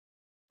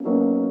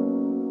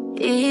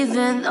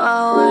Even though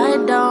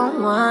I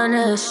don't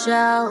wanna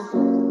show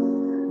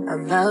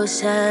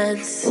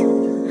emotions,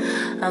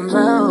 I'm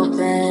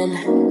hoping.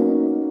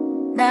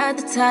 Not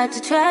the type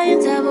to try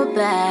and double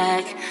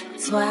back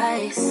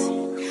twice,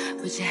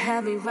 but you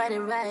had me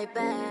running right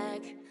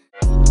back.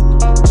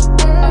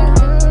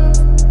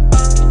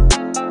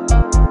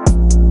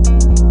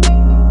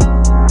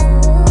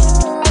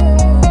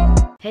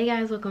 Hey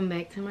guys, welcome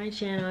back to my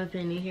channel. If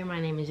you're new here, my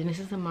name is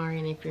Genesis Amari,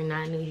 and if you're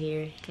not new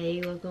here,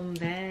 hey, welcome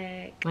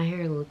back. My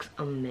hair looks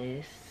a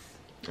mess.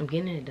 I'm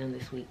getting it done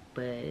this week,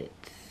 but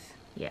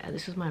yeah,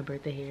 this was my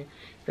birthday hair.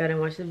 If y'all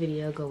didn't watch the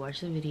video, go watch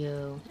the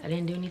video. I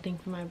didn't do anything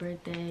for my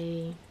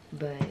birthday,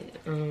 but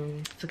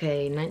it's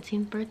okay.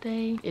 19th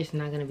birthday, it's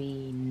not gonna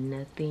be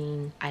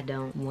nothing I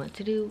don't want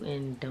to do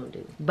and don't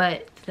do.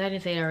 But I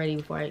didn't say it already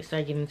before I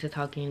start getting into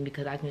talking,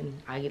 because I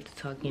get to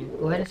talking.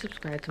 Go ahead and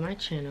subscribe to my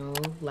channel,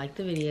 like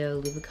the video,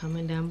 leave a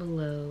comment down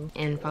below,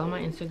 and follow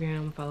my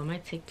Instagram, follow my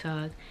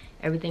TikTok.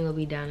 Everything will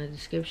be down in the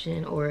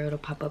description, or it'll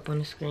pop up on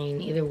the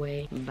screen. Either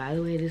way. By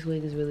the way, this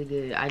wig is really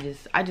good. I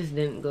just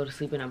didn't go to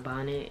sleep in a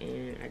bonnet,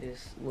 and I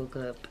just woke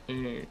up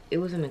and it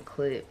was in a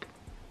clip,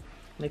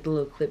 like the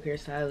little clip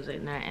hairstyle was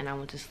like that, and I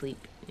went to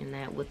sleep in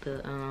that with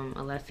the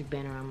elastic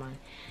band around my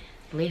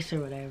lace or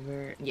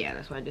whatever. Yeah,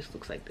 that's why it just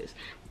looks like this.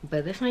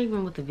 But that's not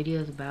even what the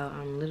video is about.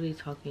 I'm literally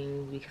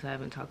talking because I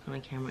haven't talked on the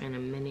camera in a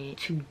minute.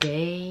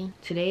 Today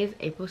is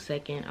April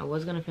 2nd. I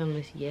was gonna film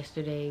this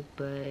yesterday,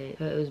 but it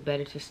was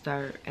better to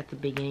start at the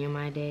beginning of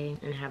my day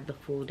and have the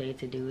full day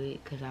to do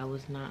it, because I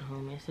was not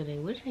home yesterday.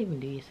 What did I even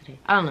do yesterday?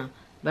 I don't know,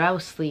 but I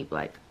was asleep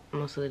like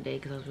most of the day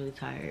because I was really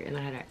tired, and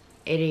I had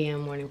 8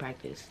 a.m. morning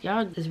practice.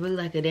 Y'all, it's really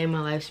like a day in my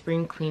life,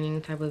 spring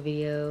cleaning type of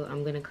video.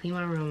 I'm gonna clean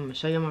my room. I'm gonna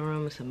show you my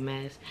room. It's a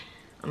mess.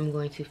 I'm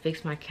going to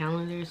fix my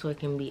calendar so it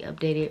can be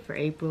updated for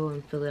April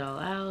and fill it all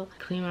out.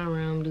 Clean my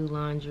room, do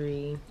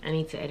laundry. I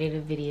need to edit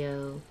a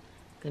video.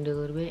 Gonna do a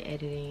little bit of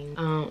editing.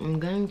 I'm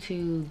going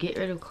to get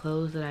rid of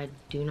clothes that I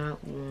do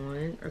not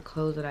want, or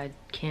clothes that I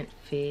can't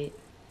fit.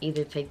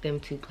 Either take them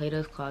to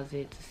Plato's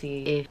Closet to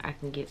see if I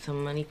can get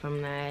some money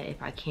from that.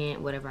 If I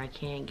can't, whatever I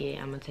can't get,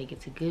 I'm gonna take it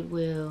to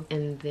Goodwill.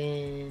 And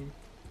then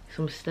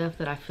some stuff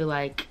that I feel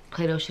like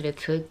Play-Doh should have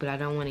took, but I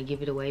don't want to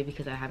give it away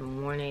because I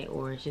haven't worn it,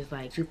 or it's just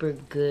like super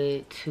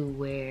good to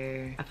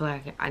wear. I feel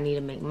like I need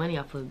to make money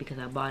off of it because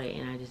I bought it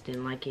and I just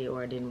didn't like it,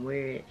 or I didn't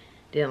wear it,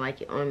 didn't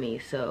like it on me.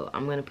 So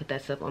I'm gonna put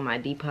that stuff on my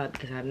Depop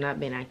because I've not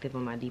been active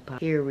on my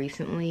Depop here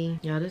recently.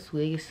 Y'all, this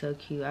wig is so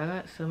cute. I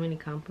got so many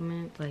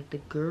compliments. Like, the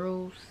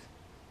girls,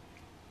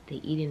 they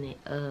eating it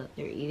up.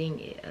 They're eating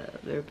it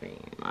up. They're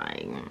being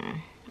like,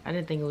 I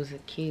didn't think it was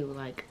cute.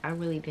 Like, I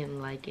really didn't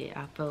like it.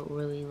 I felt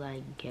really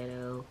like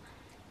ghetto,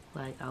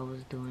 like I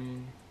was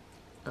doing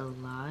a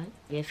lot.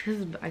 Yes,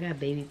 because I got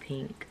baby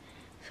pink,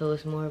 so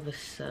it's more of a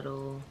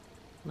subtle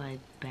like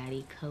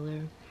baddie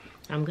color.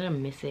 I'm gonna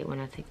miss it when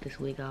I take this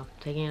wig off.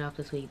 I'm taking it off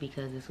this week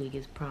because this week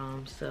is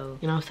prom. So,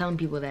 you know, I was telling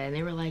people that and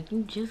they were like,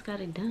 you just got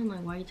it done,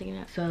 like why are you taking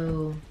it out?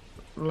 So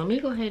let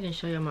me go ahead and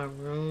show y'all my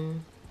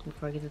room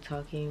before I get to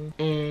talking.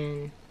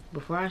 And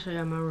before I show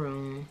y'all my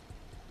room,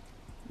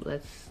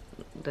 let's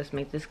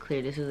make this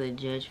clear. This is a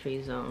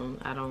judge-free zone.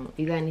 If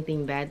you got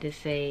anything bad to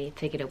say,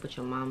 take it up with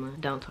your mama.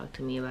 Don't talk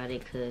to me about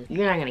it, because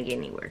you're not gonna get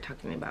anywhere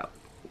talking about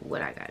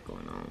what I got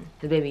going on.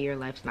 Because baby, your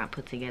life's not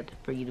put together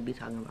for you to be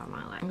talking about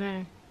my life,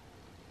 okay?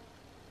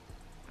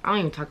 I don't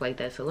even talk like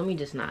that, so let me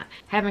just not.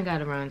 Haven't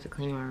got around to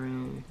cleaning my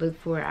room. Look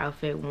for an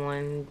outfit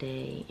one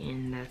day,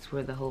 and that's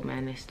where the whole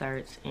madness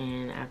starts.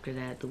 And after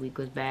that, the week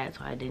was bad,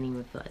 so I didn't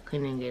even feel like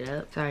cleaning it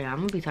up. Sorry, I'm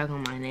gonna be talking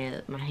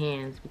on my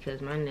hands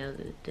because my nails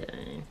is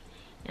done.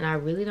 And I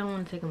really don't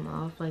want to take them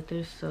off. Like,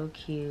 they're so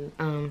cute.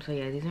 So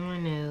yeah, these are my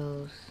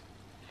nails.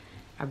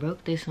 I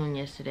broke this one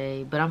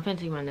yesterday, but I'm finna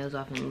take my nails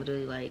off in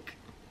literally like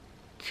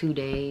 2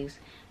 days.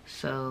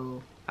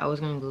 So I was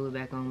gonna glue it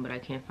back on, but I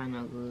can't find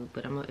no glue.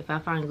 But if I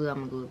find glue, I'm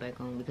gonna glue it back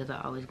on, because I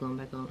always glue them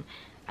back on.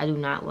 I do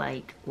not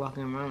like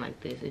walking around like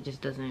this. It just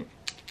doesn't,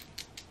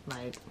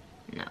 like,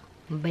 no.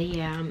 But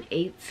yeah, I'm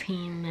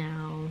 18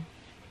 now.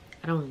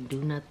 I don't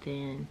do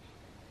nothing.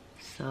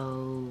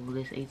 So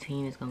this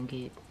 18 is gonna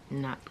get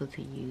not put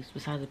to use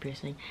besides the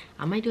piercing.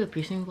 I might do a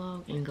piercing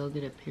vlog and go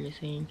get a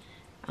piercing.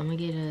 I'm gonna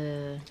get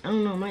I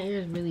don't know, my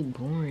ear is really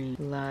boring.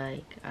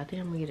 Like, I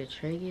think I'm gonna get a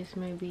tragus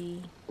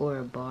maybe, or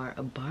a bar.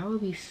 A bar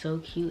would be so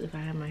cute if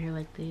I had my hair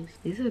like this.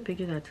 These are the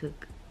pictures I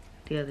took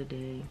the other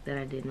day that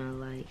I did not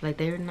like. Like,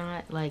 they're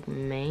not like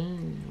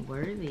main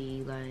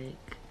worthy.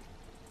 Like,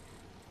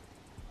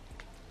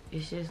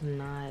 it's just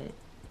not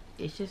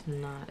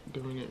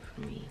doing it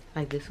for me.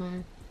 Like this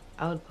one,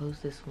 I would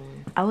post this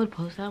one. I would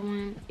post that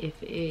one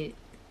if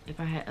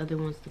I had other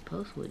ones to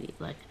post with it.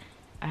 Like,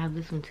 I have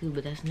this one too,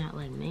 but that's not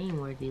like main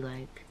worthy.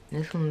 Like,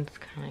 this one's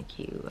kind of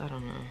cute. I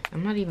don't know.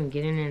 I'm not even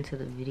getting into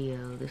the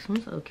video. This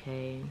one's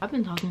okay. I've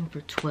been talking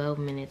for 12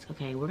 minutes.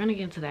 Okay, we're gonna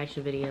get into the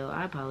actual video.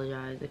 I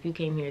apologize if you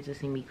came here to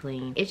see me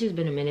clean. It's just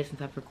been a minute since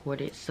I've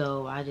recorded,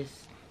 so I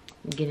just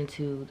get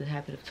into the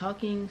habit of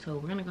talking. So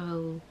we're gonna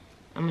go.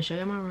 I'm gonna show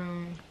you my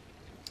room.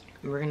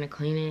 We're gonna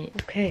clean it.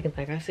 Okay,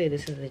 like I said,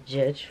 this is a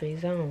judge-free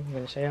zone. I'm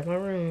gonna show y'all my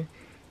room.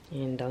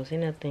 And don't say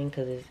nothing,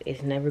 because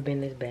it's never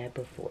been this bad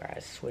before. I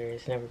swear,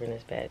 it's never been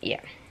this bad.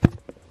 Yeah.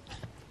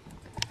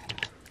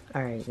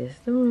 Alright, this is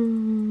the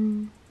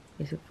room.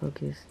 Is it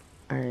focused?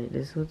 Alright,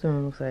 this is what the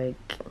room looks like.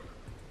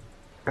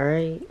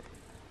 Alright.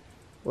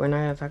 We're not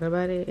gonna talk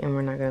about it, and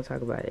we're not gonna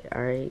talk about it.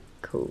 Alright,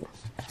 cool.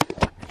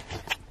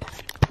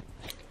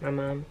 My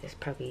mom is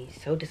probably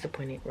so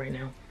disappointed right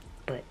now.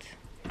 But,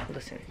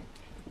 listen.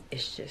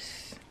 It's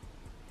just...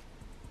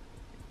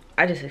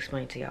 I just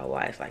explained to y'all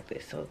why it's like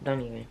this, so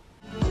don't even.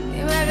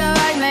 You make a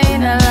like me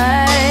to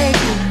like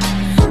you.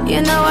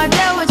 You know I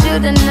dealt with you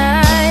the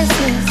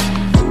nicest.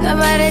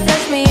 Nobody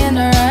touched me in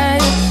the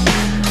right.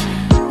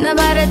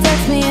 Nobody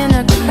touched me in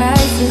a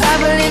crisis. I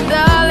believed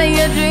all of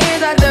your dreams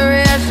are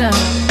duration.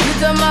 You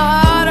took my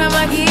heart, all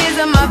my keys,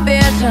 and my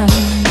vision.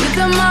 You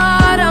took my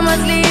heart, all my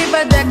sleep,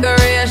 a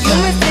decoration. You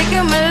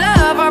mistaken my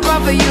love, I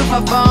brought for you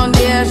for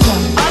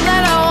foundation. All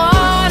that I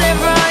wanted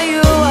from you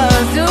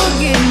was to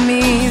give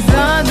me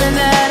something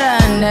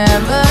that I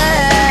never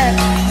had.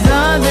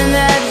 Something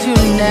that you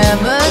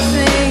never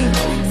seen.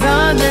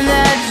 Something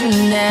that you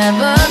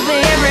never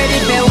been. Ready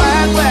for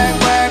work, work,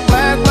 work,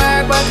 work,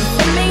 work, work. You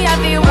see me, I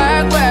be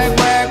work, work,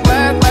 work,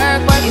 work, work,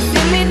 work. You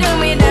see me do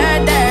me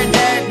dirt, dirt,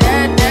 dirt,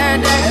 dirt, dirt,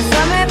 dirt. There's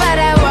something about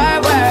that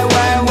work, work,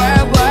 work,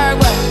 work, work,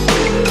 work.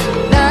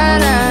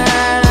 Da, da,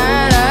 da,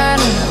 da,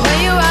 da. When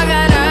you walk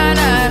out, da,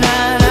 da,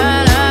 da,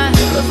 da, da.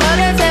 Before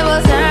the table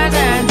turn,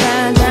 turn,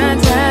 turn, turn,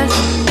 turn.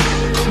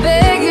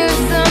 Beg you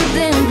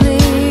something,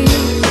 please.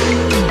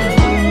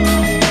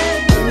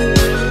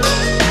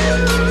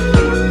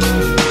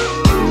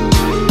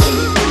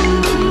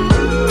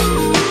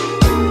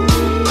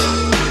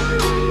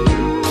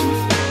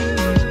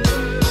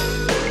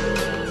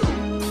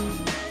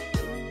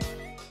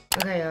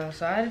 Okay, y'all,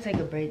 so I had to take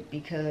a break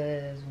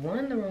because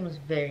one, the room is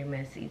very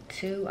messy.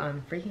 Two,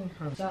 I'm freaking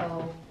hungry.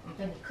 So I'm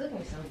gonna cook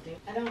me something.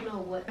 I don't know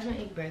what. I'm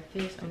gonna eat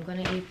breakfast. I'm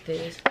gonna eat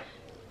this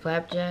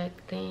flapjack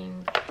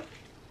thing.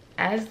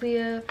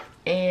 Aslia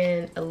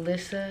and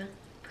Alyssa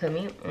put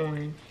me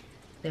on.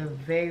 They're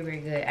very,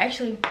 very good.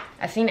 Actually,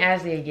 I seen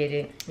Aslia get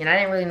it, and I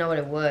didn't really know what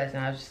it was,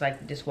 and I was just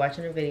like just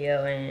watching the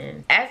video.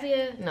 And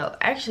Aslia, no,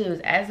 actually it was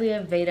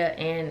Aslia, Veda,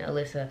 and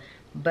Alyssa,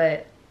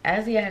 but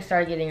Aslia had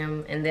started getting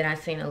them, and then I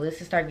seen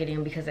Alyssa start getting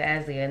them because of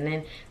Aslia, and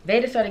then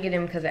Veda started getting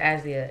them because of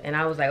Aslia, and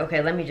I was like,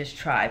 okay, let me just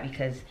try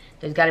because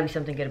there's got to be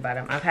something good about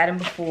them. I've had them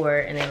before,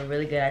 and they were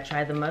really good. I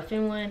tried the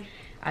muffin one,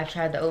 I've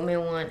tried the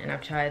oatmeal one, and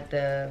I've tried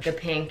the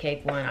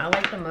pancake one. I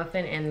like the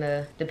muffin and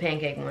the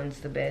pancake one's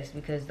the best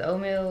because the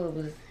oatmeal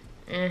was,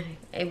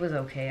 it was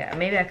okay.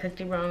 Maybe I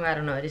cooked it wrong, I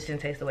don't know. It just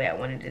didn't taste the way I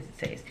wanted it to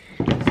taste.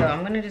 So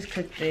I'm gonna just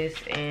cook this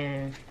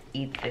and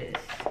eat this.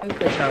 Let me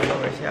put y'all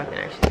lower so y'all can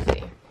actually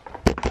see.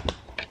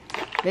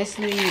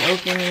 Basically, you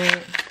open it,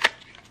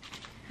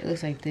 it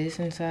looks like this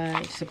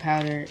inside, just a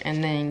powder,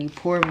 and then you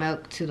pour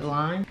milk to the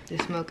line.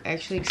 This milk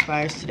actually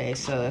expires today,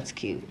 so that's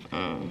cute.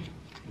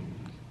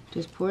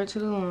 Just pour it to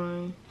the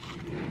line.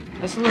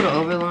 That's a little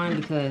over line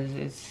because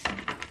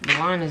the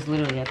line is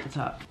literally at the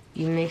top.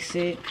 You mix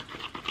it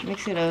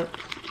up.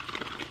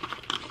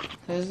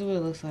 So this is what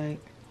it looks like.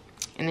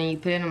 And then you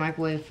put it in the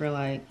microwave for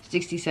like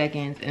 60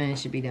 seconds and then it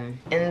should be done.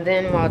 And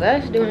then while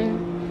that's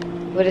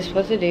doing what it's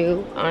supposed to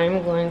do,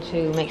 I'm going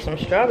to make some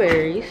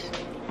strawberries.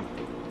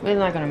 I'm really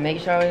not gonna make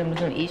strawberries, I'm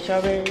just gonna eat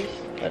strawberries.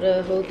 Put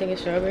a whole thing of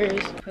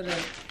strawberries. Put a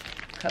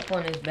cup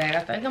on this bag.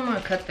 I think I'm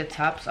gonna cut the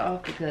tops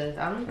off because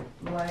I don't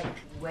like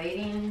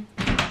waiting,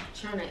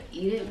 trying to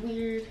eat it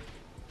weird.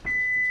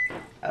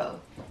 Oh,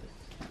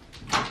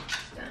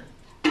 it's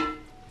done.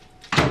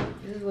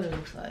 This is what it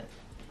looks like.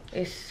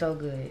 It's so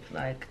good,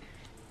 like,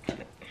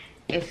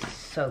 it's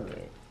so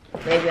good.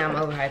 Maybe I'm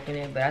overhyping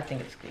it, but I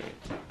think it's good.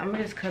 I'm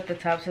gonna just cut the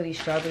tops of these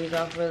strawberries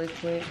off really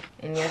quick.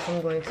 And yes,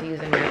 I'm going to use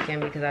a napkin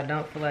because I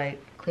don't feel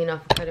like clean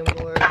off a cutting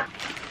board.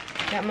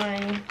 Got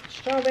my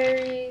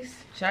strawberries.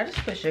 Should I just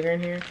put sugar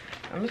in here?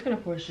 I'm just gonna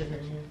pour sugar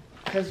in here.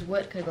 Because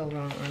what could go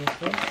wrong,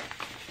 honestly?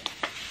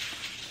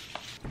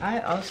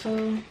 I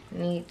also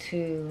need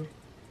to,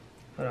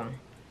 hold on.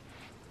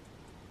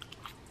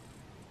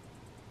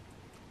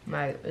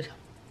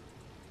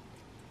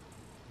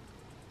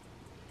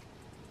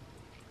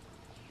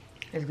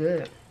 It's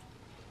good.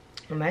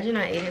 Imagine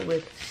I ate it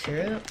with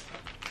syrup.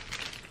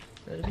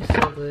 That'd be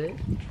so good.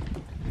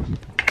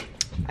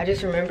 I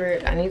just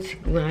remembered I need to,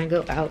 when I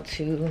go out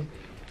to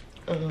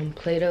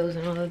Play-Dohs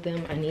and all of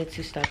them, I need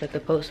to stop at the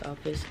post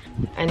office.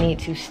 I need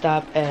to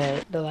stop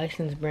at the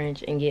license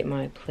branch and get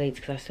my plates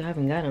because I still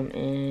haven't got them.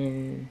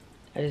 And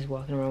I just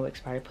walking around with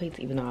expired plates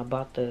even though I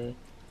bought the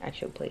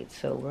actual plates.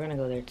 So we're gonna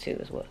go there too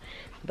as well.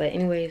 But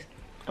anyways,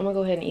 I'm gonna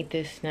go ahead and eat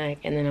this snack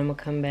and then I'm gonna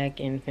come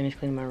back and finish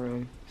cleaning my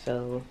room.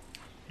 So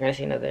you're gonna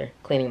see another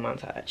cleaning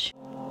montage.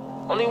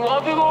 Only one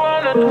people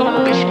around that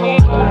don't be me.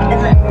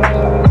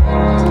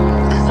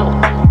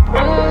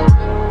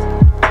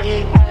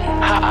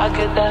 How I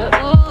get that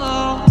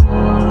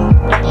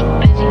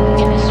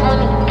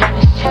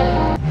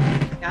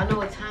Y'all know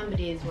what time it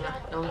is when I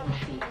don't have my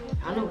feet.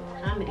 Y'all know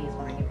what time it is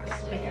when I get my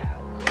spit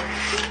out.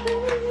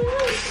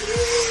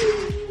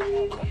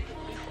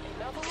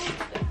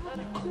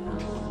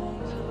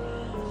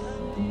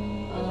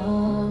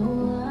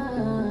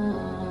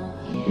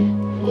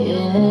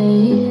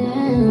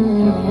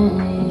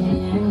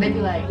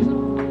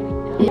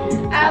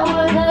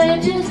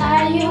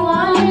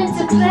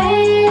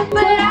 played,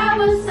 but I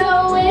was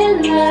so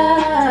in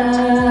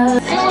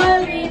love. Don't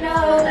worry, no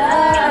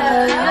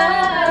love.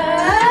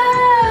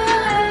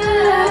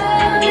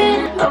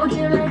 I would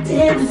give like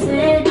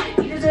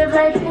 10%. You deserve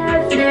like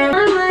half of that.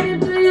 I'm running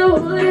through your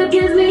hood, it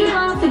gives me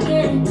off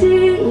again.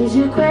 Use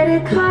your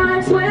credit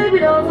card, swipe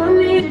it over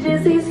me.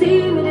 Just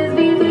see me, just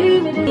be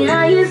me.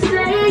 Now you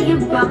say you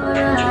bought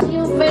up,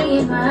 you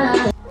free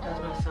my. That's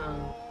my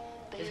song.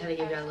 Just had to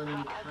give y'all a little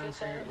mini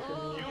concert for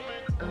me.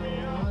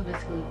 I'm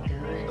basically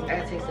done. I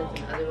gotta take stuff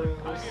in other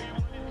rooms.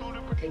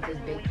 Take this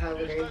big pile of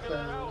dirty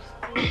clothes.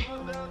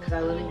 Cause I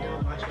literally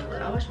don't wash my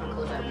clothes. I wash my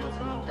clothes like once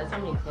a month. That's how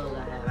many clothes I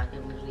have. I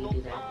can literally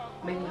do that.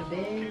 Make my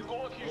bed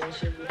and it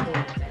should be cool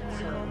like that.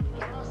 So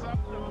I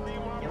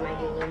might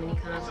get a little mini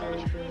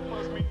concert for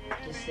me.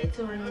 Just stay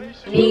tuned.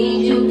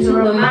 Need you to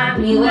remind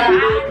me where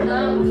I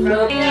come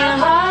from. In a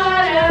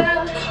heart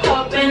up,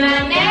 hoping I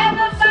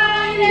never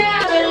find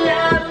out to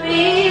love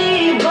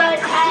me, but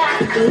I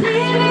could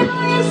live it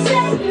when you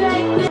say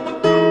like this.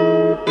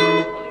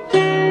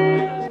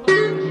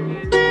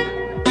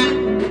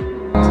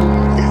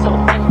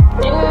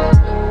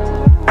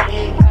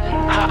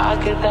 I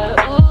get that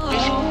ooh.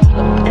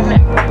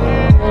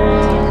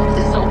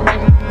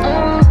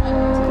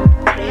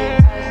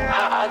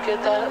 I get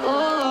that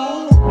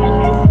ooh.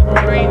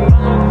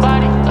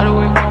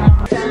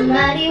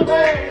 Somebody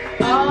work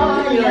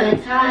all your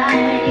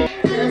time.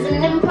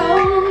 Doesn't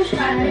impose,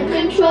 try to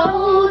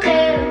control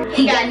them.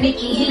 He got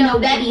Nicky, he know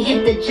that he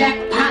hit the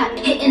jackpot.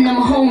 Hitting them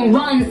home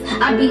runs,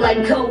 I be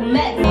like, go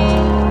Mets.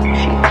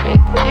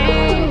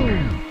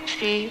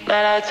 She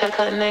let I took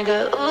her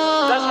nigga,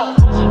 ooh. That's my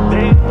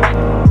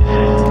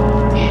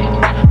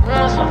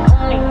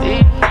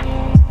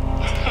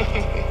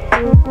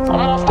I'm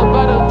off the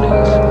butter,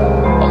 bitch.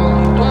 I'm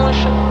only doing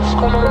shit, just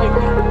come on with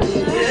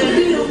me.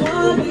 Be the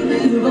one,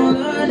 baby, you gon'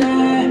 learn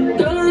that.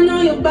 Girl, I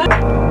know your back.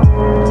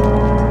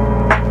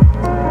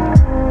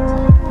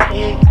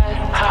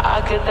 How I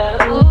get that,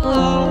 ooh.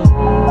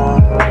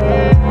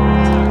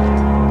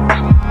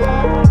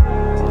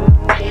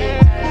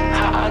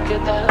 How I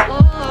get that, ooh.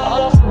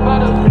 I'm off the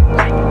butter, bitch.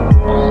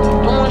 I'm only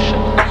doing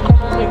shit, just come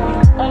on with me.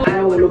 I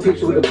don't want no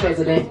picture with the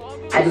president.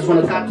 I just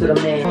want to talk to the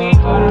man.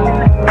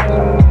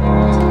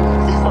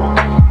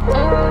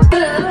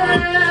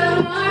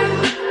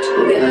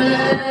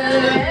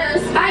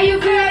 Are you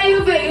crazy?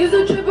 You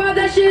so trip off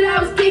that shit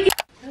I was kicking.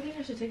 I think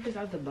I should take this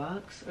out the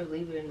box or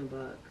leave it in the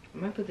box. I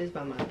might put this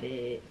by my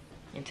bed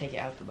and take it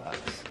out the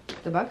box.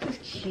 The box is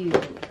cute,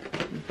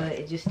 but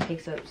it just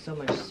takes up so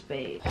much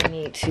space. I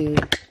need to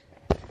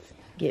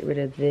get rid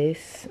of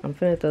this. I'm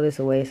finna throw this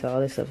away, so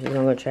all this stuff is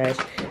gonna go trash.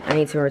 I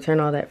need to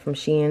return all that from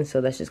Shein, so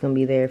that's just gonna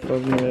be there for a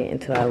minute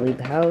until I leave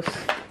the house.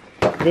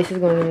 This is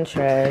going in the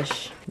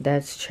trash.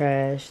 That's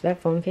trash. That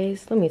phone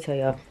case, let me tell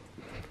y'all,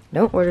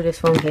 don't order this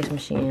phone case from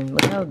Shein.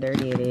 Look how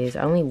dirty it is.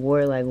 I only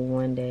wore it like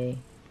one day,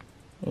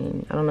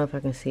 and I don't know if I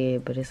can see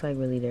it, but it's like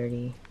really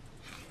dirty.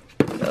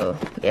 So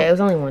yeah, it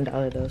was only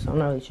 $1 though, so I'm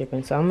not really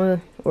tripping. So I'm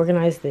gonna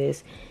organize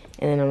this,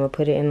 and then I'm gonna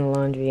put it in the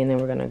laundry, and then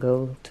we're gonna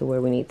go to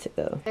where we need to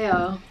go. Hey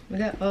y'all, we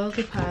got all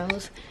the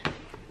piles.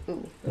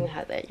 Ooh, let me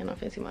hide that. You're not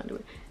fancy my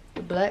underwear.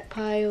 The black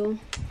pile,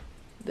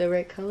 the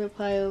red color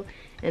pile,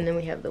 and then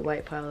we have the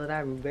white pile that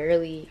I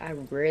rarely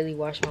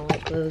wash my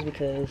white clothes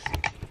because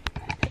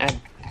I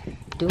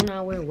do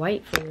not wear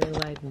white for real.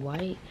 Like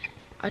white,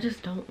 I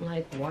just don't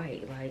like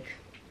white. Like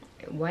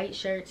white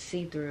shirts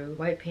see through,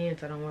 white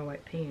pants, I don't wear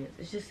white pants.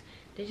 It's just,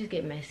 they just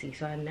get messy,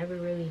 so I never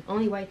really,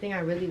 only white thing I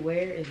really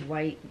wear is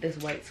this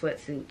white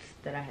sweatsuits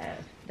that I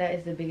have. That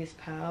is the biggest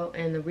pile,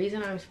 and the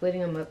reason I'm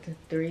splitting them up to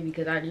 3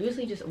 because I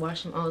usually just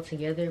wash them all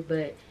together,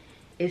 but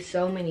it's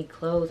so many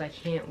clothes I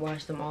can't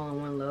wash them all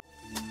in one load.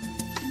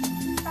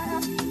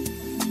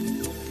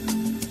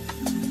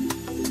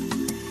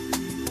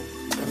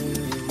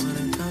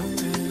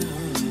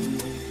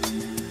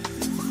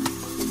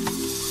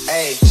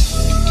 Hey.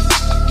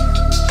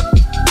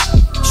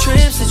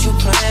 Trips that you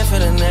plan for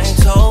the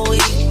next whole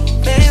week.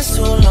 Bands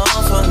too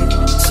long for me.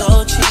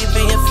 So cheap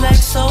and your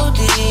flex so D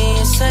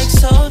and sex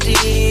so D.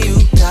 You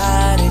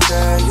got it,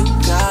 girl, you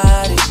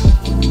got it.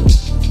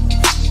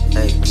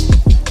 Hey.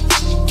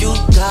 You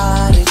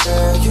got it,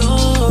 girl, you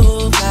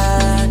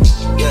got it.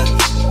 Yeah.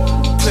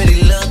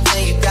 Pretty little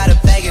thing, you got a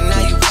bag and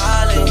now you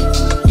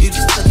wildin'. You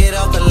just took it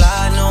off the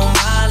line, no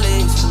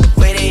mileage.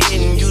 Way they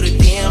hitting you, the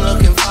DM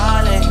looking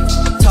violent.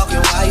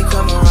 Talking while you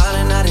come around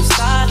and now they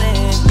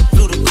silent.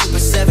 Flew the Cooper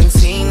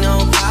 17,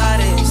 no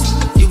bodies.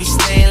 You be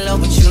staying low,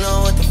 but you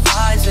know what the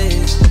price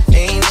is.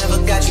 They ain't never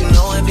got you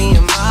knowing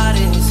being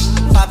modest.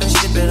 Poppin'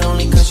 shit, but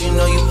only cause you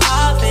know you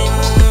poppin',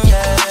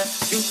 yeah.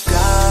 You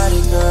got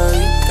it, girl,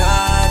 you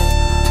got it.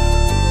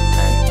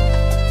 Hey.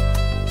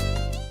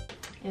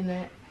 And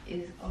that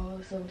is all.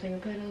 So I'm taking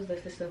petals.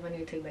 That's the stuff I need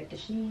to take back to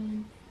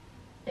Shein.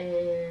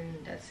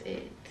 And that's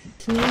it.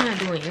 So I'm not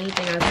doing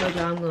anything I told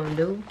y'all I'm gonna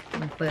do,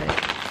 but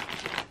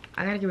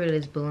I gotta get rid of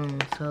this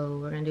balloon. So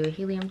we're gonna do a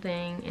helium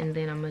thing, and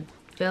then I'm gonna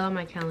fill out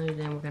my calendar,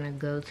 then we're gonna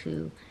go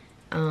to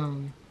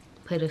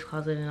Plato's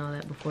Closet and all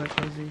that before it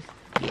closes.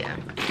 Yeah,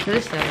 so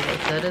it's Saturday,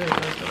 so it doesn't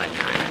close till like 9,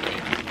 I think.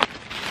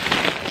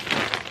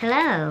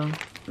 Hello,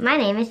 my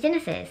name is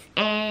Genesis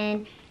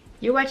and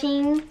you're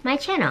watching my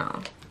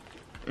channel.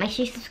 Make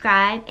sure you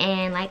subscribe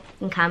and like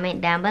and comment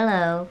down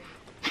below.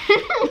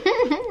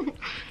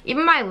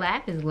 Even my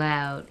laugh is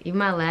loud. Even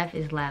my laugh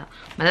is loud.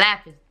 My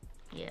laugh is,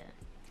 yeah.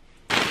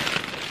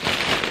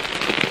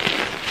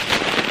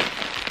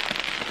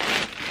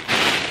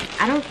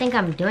 I don't think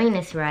I'm doing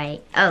this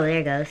right. Oh,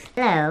 there it goes.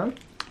 Hello.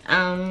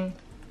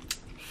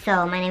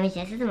 So my name is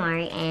Genesis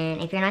Amari,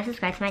 and if you're not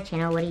subscribed to my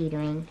channel, what are you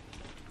doing?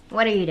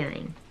 What are you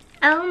doing?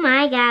 Oh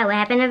my God, what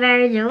happened to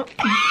Virgil?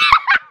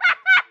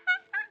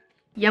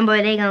 Young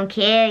boy, they gonna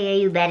kill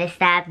you. You better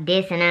stop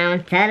dissing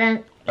on. Tell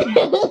them.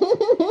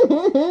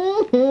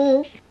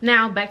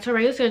 Now, back to our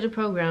regular schedule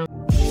program.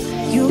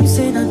 You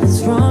say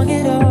nothing's wrong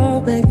at all,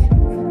 baby.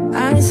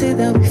 I say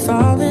that we're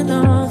falling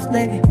off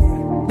lately.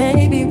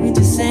 Maybe we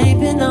just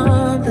ain't been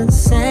on the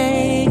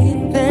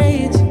same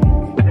page.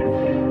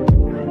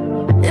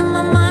 In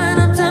my mind,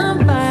 I'm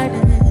done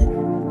biting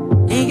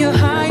it. In your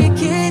heart, you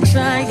keep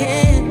trying.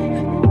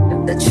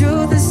 The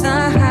truth is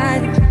not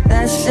hiding.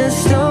 That's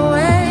just the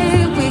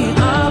way we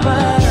are.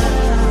 But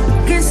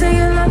can't say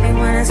you love me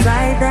when it's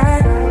like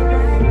that.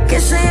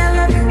 Can't say I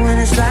love you when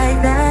it's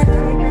like that.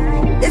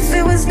 If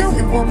it was new,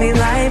 it won't be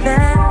like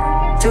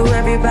that. To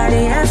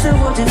everybody else, it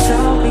will just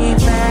show me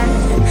back.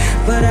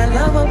 But I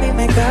love when we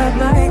make up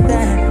like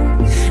that.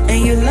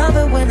 And you love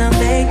it when I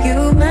make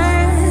you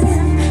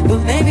mad.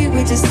 But maybe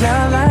we just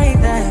love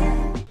like that.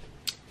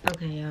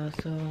 Okay, y'all,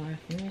 so I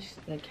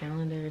finished the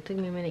calendar. It took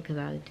me a minute because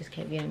I just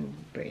kept getting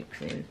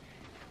breaks in.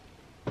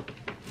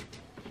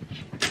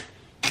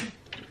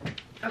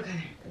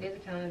 Okay, I did the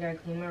calendar, I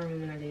cleaned my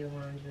room, and I did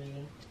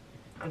laundry.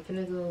 I'm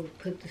finna go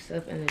put the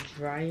stuff in the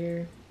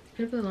dryer.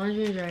 I'm finna put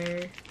laundry in the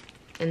dryer,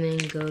 and then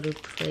go to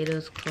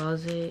Plato's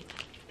closet.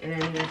 And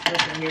then I'm gonna set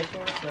the hair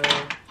store, so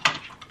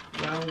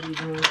y'all will be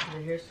going to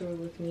the hair store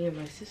with me and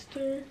my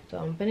sister. So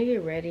I'm gonna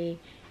get ready,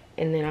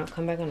 and then I'll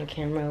come back on the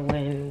camera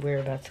when we're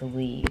about to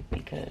leave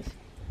because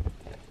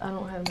I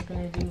don't have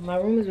nothing to do. My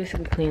room is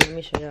basically clean. Let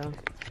me show y'all.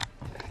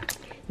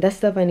 That's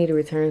stuff I need to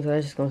return, so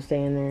that's just gonna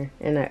stay in there.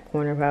 In that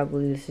corner,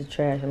 probably. This is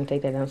trash. I'm gonna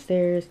take that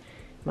downstairs.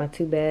 My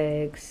 2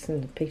 bags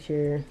and the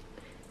picture.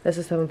 That's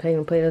the stuff I'm taking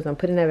to Plato's. I'm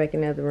putting that back in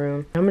the other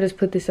room. I'm gonna just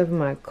put this stuff in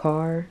my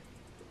car,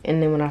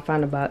 and then when I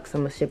find a box,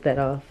 I'm gonna ship that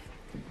off.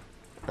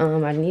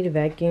 I need a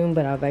vacuum,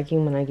 but I'll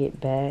vacuum when I get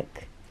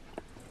back.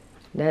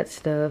 That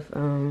stuff.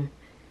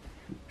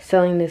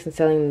 Selling this and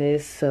selling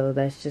this, so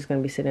that's just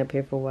gonna be sitting up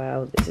here for a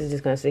while. This is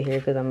just gonna sit here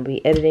because I'm gonna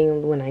be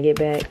editing when I get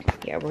back.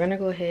 Yeah, we're gonna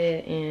go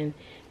ahead and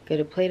go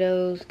to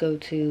Plato's, go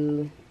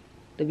to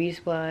the beauty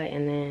supply,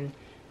 and then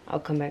I'll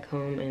come back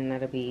home, and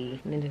that'll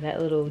be into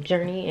that little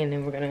journey. And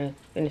then we're gonna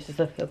finish the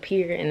stuff up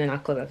here, and then I'll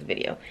close out the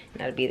video, and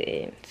that'll be the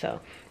end. So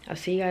I'll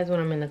see you guys when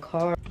I'm in the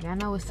car. Y'all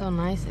know what's so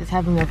nice is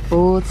having a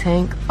full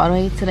tank all the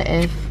way to the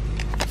F,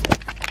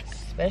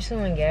 especially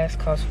when gas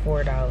costs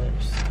 $4.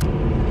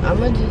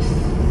 I'ma just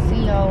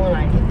see y'all when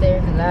I get there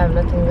because I have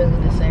nothing really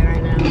to say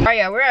right now. All right,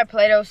 yeah, we're at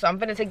Plato's, so I'm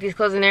gonna take these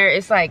clothes in there.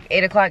 It's like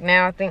 8 o'clock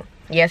now, I think.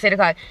 Yeah, it's 8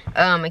 o'clock.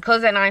 It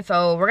closes at 9,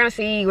 so we're gonna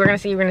see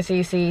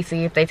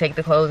if they take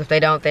the clothes. If they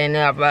don't, then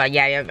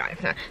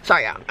yeah.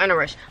 Sorry, y'all. I'm in a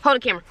rush. Hold the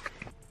camera.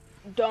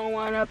 Don't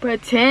wanna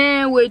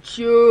pretend with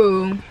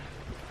you.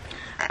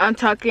 I'm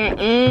talking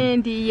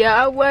India.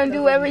 I wanna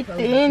do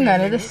everything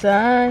under the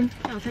sun.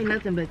 Don't take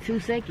nothing but 2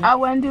 seconds. I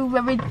wanna do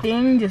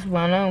everything just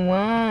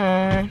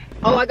one-on-one.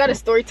 Oh, I got a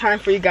story time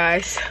for you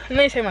guys. Let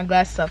me take my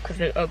glasses off because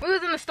they're up. We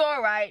was in the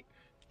store, right?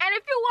 And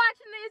if you're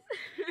watching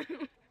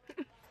this,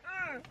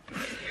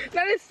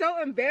 that is so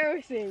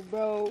embarrassing,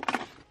 bro.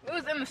 We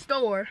was in the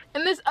store,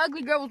 and this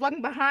ugly girl was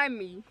walking behind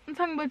me. I'm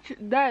talking about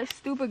that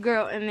stupid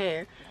girl in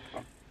there.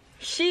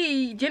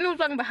 Jenny was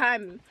walking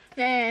behind me.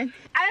 And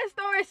that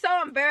story is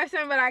so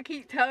embarrassing, but I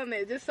keep telling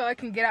it just so it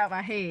can get out of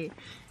my head.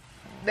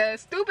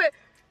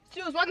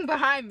 She was walking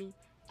behind me,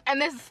 and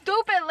this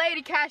stupid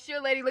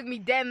cashier lady looked me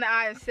dead in the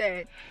eye and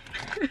said,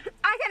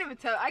 I can't even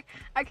tell,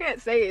 I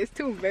can't say it, it's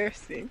too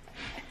embarrassing.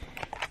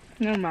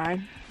 Never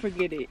mind,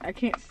 forget it, I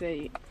can't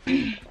say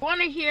it.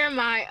 Wanna hear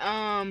my,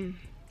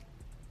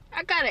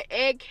 I got an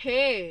egg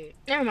head.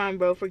 Never mind,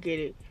 bro, forget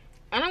it.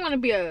 I don't wanna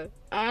be a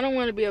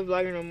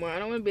vlogger no more. I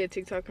don't wanna be a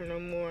TikToker no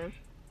more.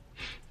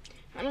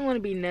 I don't wanna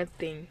be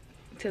nothing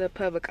to the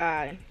public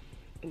eye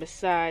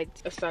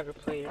besides a soccer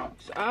player.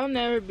 So I'll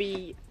never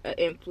be an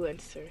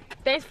influencer.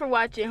 Thanks for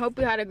watching. Hope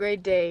you had a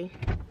great day.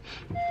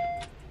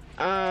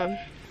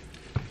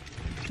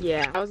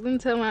 Yeah, I was gonna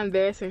tell my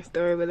embarrassing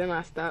story, but then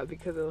I stopped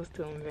because it was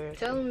too embarrassing.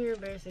 Tell them your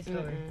embarrassing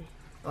story.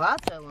 Well, I'll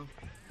tell them.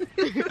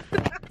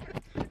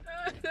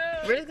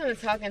 We're just gonna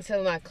talk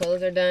until my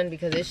clothes are done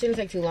because it shouldn't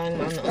take too long.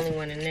 I'm the only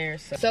one in there.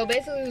 So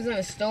basically, we was in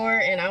a store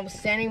and I was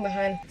standing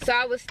behind. So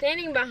I was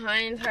standing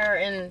behind her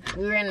and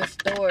we were in the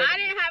store. I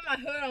didn't have my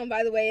hood on,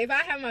 by the way. If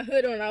I had my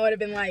hood on, I would have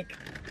been like,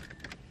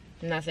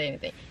 not saying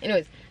anything.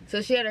 Anyways,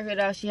 so she had her hood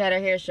off. She had her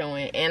hair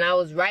showing, and I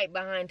was right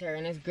behind her.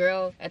 And this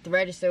girl at the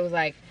register was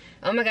like,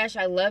 "Oh my gosh,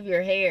 I love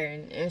your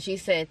hair," and she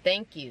said,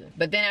 "Thank you."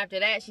 But then after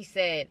that, she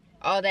said,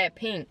 "All that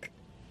pink."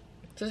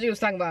 So she was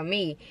talking about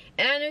me,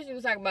 and I knew she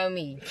was talking about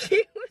me.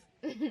 she was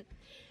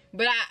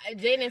But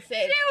Jaden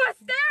said She was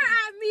staring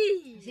at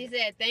me. she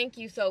said thank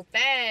you so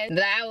fast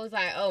that I was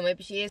like, oh,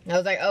 maybe she is. I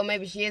was like, oh,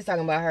 maybe she is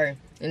talking about her.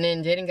 And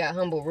then Jaden got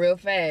humbled real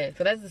fast.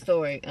 So that's the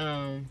story.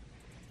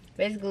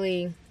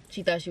 Basically,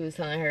 she thought she was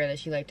telling her that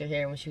she liked her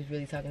hair when she was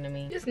really talking to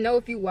me. Just know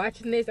if you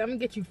watching this, I'm gonna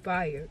get you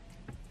fired.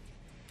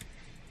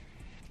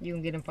 You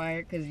gonna get him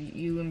fired because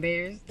you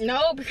embarrassed?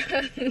 No,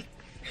 because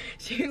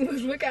she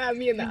was looking at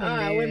me in the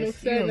eye when I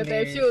said nothing.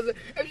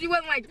 If she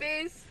wasn't like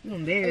this, You I would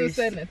embarrassed.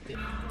 say nothing.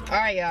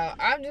 Alright, y'all.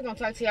 I'm just gonna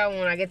talk to y'all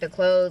when I get the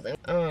clothes.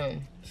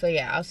 So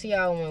yeah, I'll see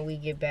y'all when we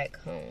get back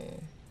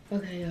home.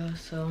 Okay, y'all.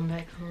 So I'm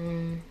back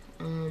home.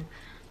 I'm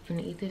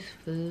gonna eat this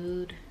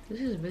food. This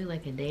is really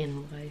like a day in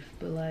my life,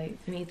 but like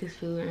I'm gonna eat this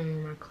food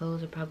and my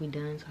clothes are probably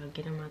done, so I'll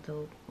get them out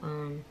the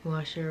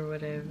washer or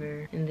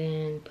whatever, and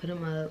then put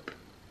them up,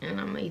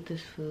 and I'm gonna eat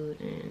this food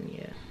and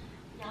yeah.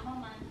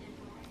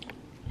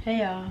 Hey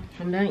y'all,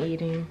 I'm done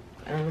eating.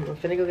 I'm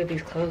finna go get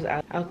these clothes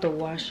out the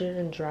washer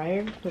and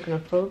dryer. We're gonna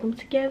fold them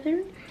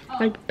together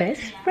like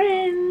best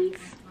friends.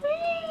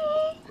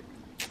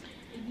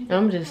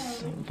 I'm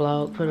just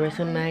vlog for the rest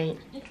of the night.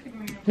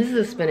 This is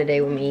a spend a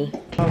day with me.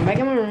 I'm back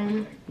in my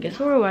room. Guess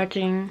what we're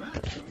watching?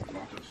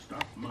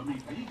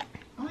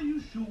 Are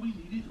you sure we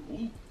need it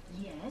all?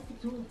 Yes,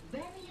 it's all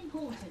very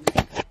important.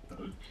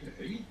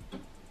 Okay.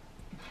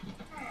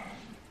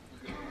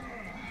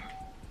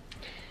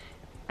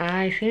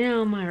 I seen it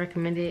on my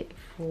recommended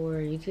for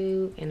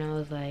YouTube and I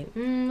was like,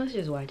 let's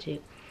just watch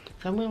it.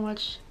 So I'm gonna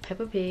watch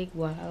Peppa Pig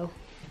while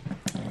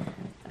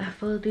I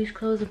fold these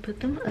clothes and put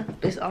them up.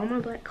 It's all my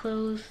black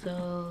clothes,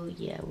 so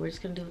yeah, we're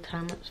just gonna do a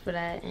time lapse for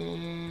that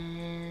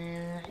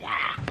and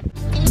yeah.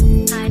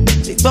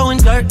 They throwing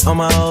dirt on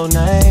my old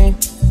name.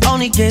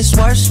 Only gets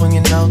worse when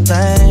you know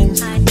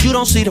things. You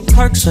don't see the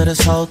perks of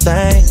this whole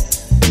thing,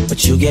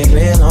 but you get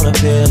real on the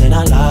pill and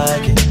I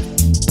like it.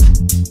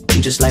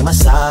 You just like my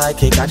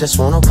sidekick, I just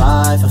wanna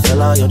ride,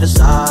 fulfill all your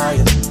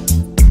desire.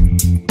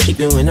 Keep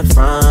you in the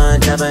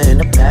front, never in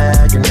the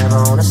back, and never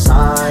on the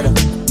side.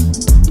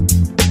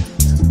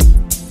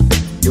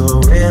 You're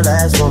a real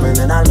ass woman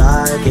and I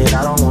like it,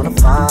 I don't wanna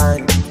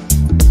fight.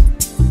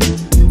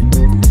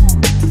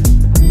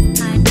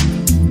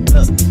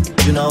 Look,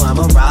 you know I'm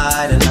a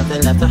rider,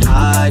 nothing left to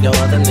hide, your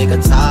other nigga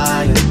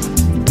tired.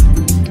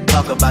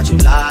 Talk about you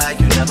like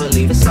you never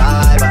leave the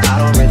side, but I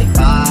don't really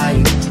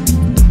buy it.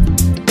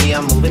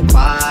 I'm moving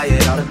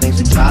quiet, all the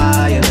things we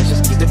try, and let's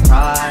just keep it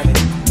private.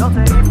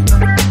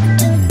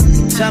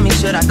 Tell me,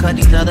 should I cut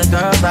these other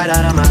girls right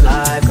out of my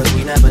life? Cause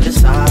we never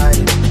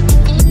decided.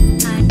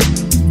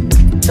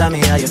 Tell me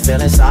how you feel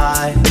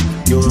inside.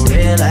 You're a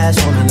real ass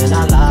woman and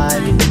I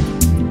like it.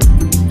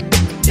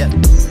 Yeah.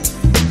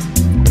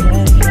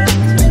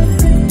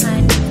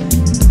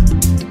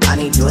 I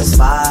need you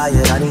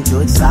inspired, I need you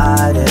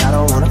excited, I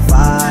don't wanna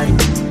fight.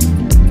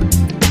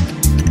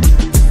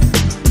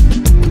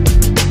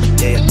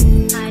 Yeah.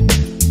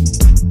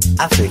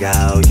 I figure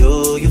out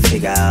you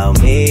figure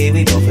out me.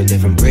 We both a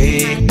different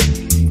breed.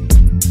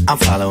 I'm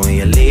following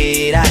your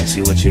lead. I ask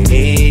you what you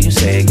need, you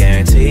say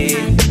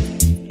guaranteed.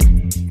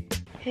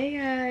 Hey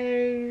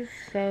guys,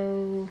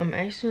 so I'm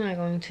actually not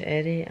going to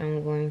edit.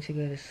 I'm going to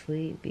go to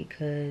sleep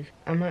because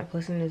I'm not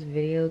posting this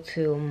video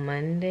till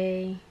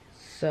Monday.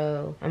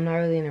 So I'm not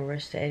really in a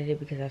rush to edit it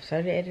because I've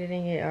started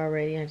editing it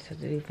already. I just have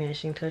to do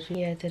finishing touches.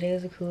 Yeah, today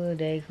was a cool little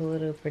day, cool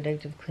little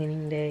productive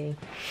cleaning day.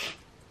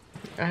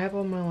 I have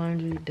all my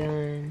laundry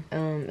done.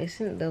 It's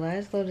in the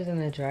last load is in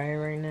the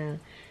dryer right now,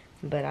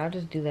 but I'll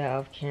just do that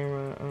off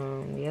camera.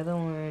 The other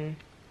one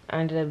I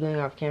ended up doing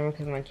off camera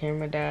because my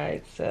camera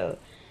died, so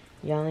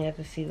y'all only have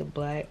to see the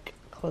black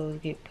clothes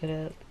get put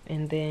up.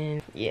 And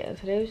then yeah,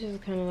 today was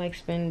just kind of like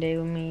spend a day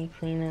with me,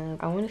 clean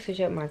up. I want to switch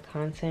up my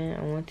content.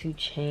 I want to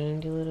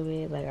change a little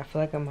bit. Like I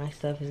feel like my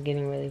stuff is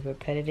getting really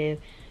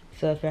repetitive,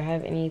 so if you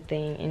have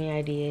anything, any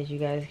ideas, you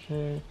guys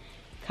can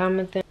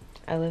comment them.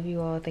 I love you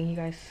all. Thank you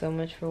guys so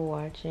much for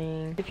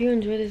watching. If you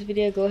enjoyed this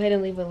video, go ahead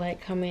and leave a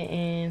like, comment,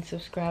 and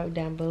subscribe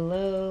down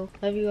below.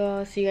 Love you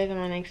all. See you guys in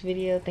my next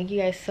video. Thank you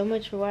guys so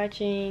much for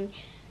watching.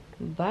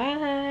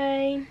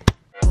 Bye.